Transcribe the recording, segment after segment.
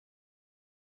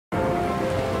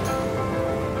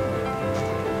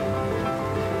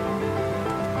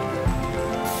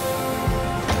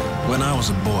When I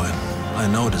was a boy, I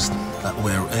noticed that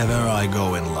wherever I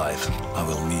go in life, I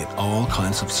will meet all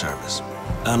kinds of service.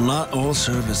 And not all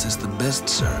service is the best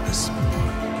service.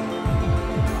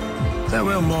 There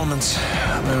were moments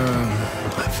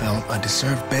where I felt I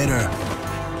deserved better.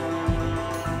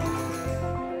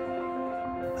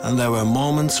 And there were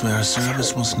moments where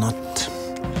service was not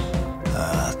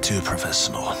too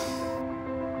professional.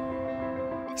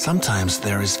 Sometimes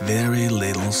there is very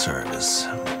little service.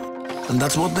 And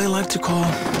that's what they like to call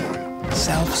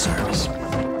self-service.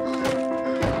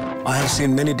 I have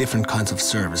seen many different kinds of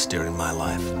service during my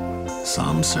life.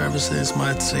 Some services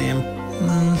might seem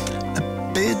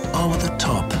a bit over the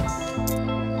top.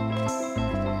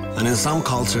 And in some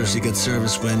cultures you get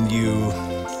service when you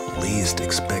least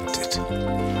expect it.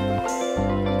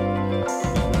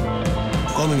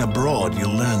 Going abroad, you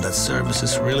learn that service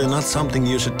is really not something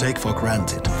you should take for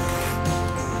granted.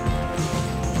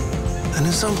 And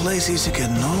in some places you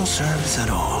get no service at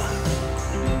all.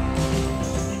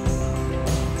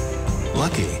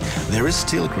 Luckily, there is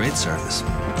still great service.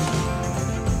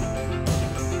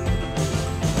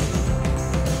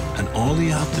 And all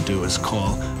you have to do is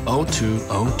call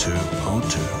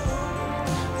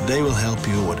 020202. They will help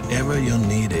you whatever your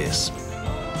need is.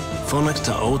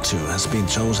 Fonecta 02 has been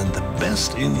chosen the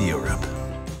best in Europe.